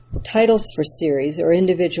Titles for series or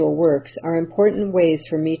individual works are important ways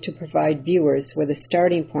for me to provide viewers with a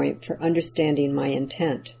starting point for understanding my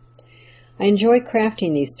intent. I enjoy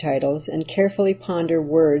crafting these titles and carefully ponder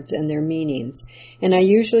words and their meanings, and I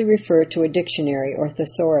usually refer to a dictionary or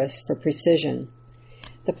thesaurus for precision.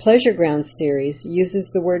 The Pleasure Ground series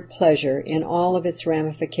uses the word pleasure in all of its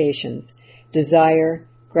ramifications: desire,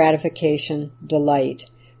 gratification, delight,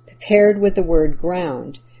 paired with the word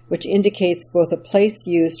ground, which indicates both a place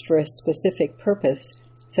used for a specific purpose,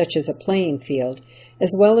 such as a playing field,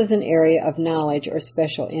 as well as an area of knowledge or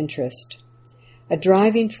special interest. A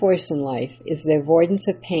driving force in life is the avoidance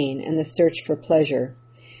of pain and the search for pleasure.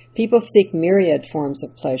 People seek myriad forms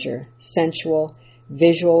of pleasure: sensual,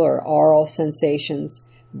 visual or oral sensations,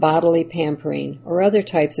 bodily pampering, or other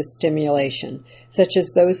types of stimulation, such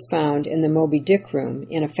as those found in the Moby Dick room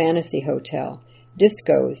in a fantasy hotel,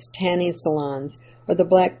 discos, tanning salons, or the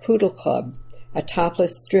Black Poodle Club, a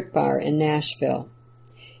topless strip bar in Nashville.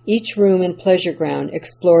 Each room in Pleasure Ground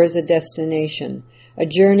explores a destination, a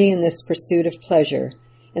journey in this pursuit of pleasure,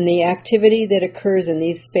 and the activity that occurs in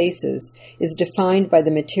these spaces is defined by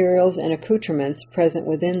the materials and accoutrements present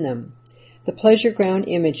within them. The Pleasure Ground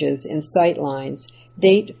images and sight lines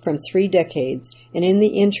date from 3 decades, and in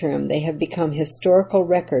the interim they have become historical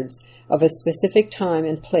records of a specific time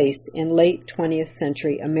and place in late 20th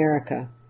century America.